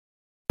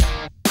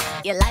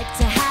You like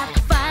to have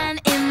fun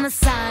in the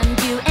sun,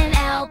 you and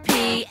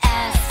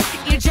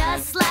LPS. You're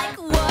just like,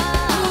 whoa,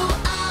 who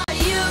are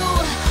you?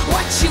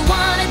 What you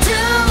wanna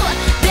do?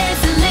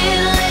 There's a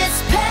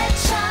littlest pet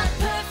shop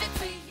perfect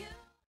for you.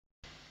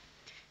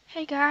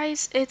 Hey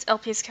guys, it's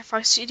LPS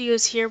Cat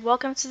Studios here.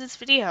 Welcome to this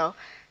video.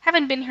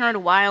 Haven't been here in a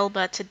while,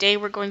 but today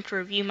we're going to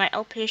review my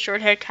LPS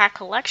short-haired cat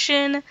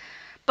collection.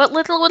 But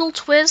little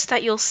twist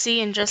that you'll see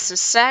in just a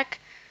sec.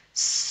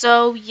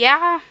 So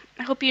yeah,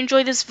 I hope you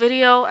enjoyed this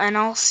video, and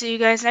I'll see you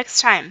guys next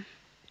time.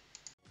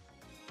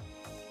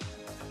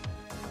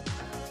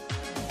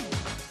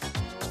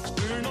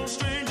 We're no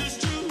strangers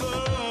to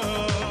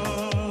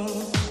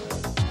love.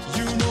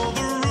 You know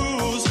the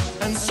rules,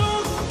 and so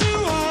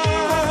do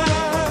I.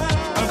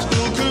 I've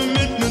full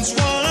commitments,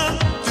 what I'm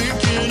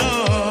thinking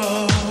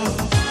of.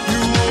 You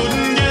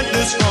wouldn't get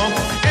this from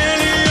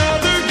any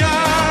other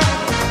guy.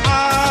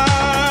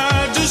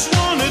 I just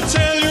wanna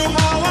tell you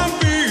how I'm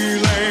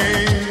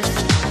feeling.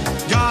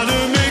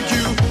 Gotta make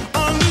you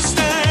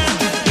understand.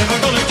 Never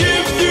gonna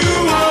give you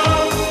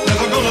up.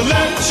 Never gonna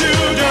let you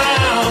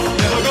down.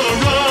 Never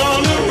gonna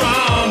run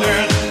around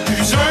and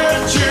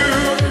desert you.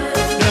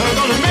 Never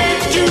gonna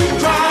make you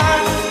cry.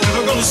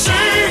 Never gonna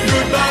say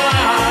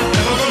goodbye.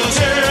 Never gonna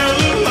tell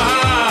a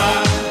lie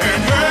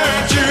and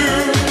hurt you.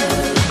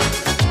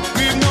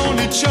 We've known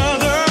each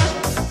other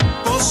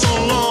for so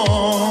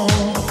long.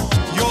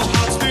 Your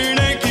heart's been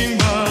aching,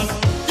 but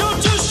you're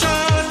too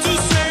shy to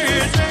say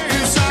it.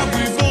 Inside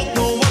we both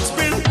know what's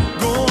been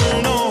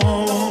going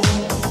on.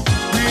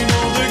 We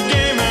know the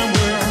game and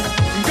we're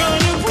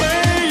gonna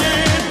play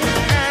it.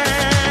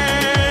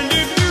 And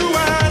if you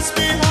ask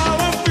me how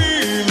I'm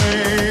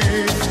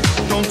feeling,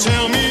 don't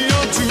tell me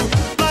you're too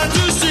blind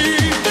to see.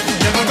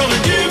 Never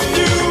gonna give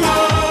you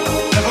up.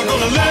 Never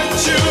gonna let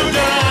you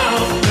down.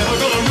 Never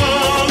gonna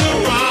run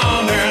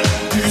around and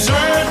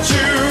desert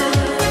you.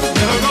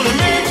 Never gonna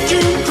make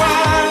you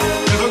cry.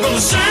 Never gonna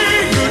say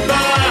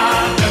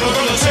goodbye. Never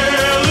gonna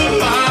tell a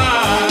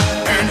lie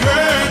and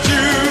hurt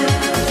you.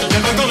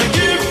 Never gonna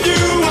give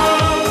you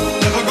up.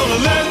 Never gonna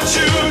let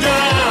you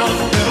down.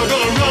 Never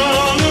gonna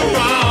run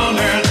around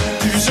and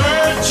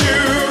desert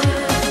you.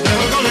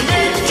 Never gonna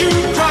make you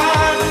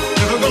cry.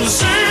 Never gonna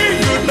say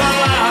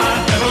goodbye.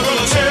 Never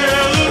gonna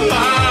tell a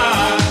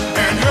lie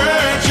and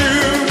hurt you.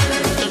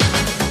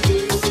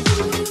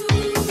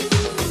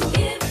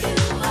 If you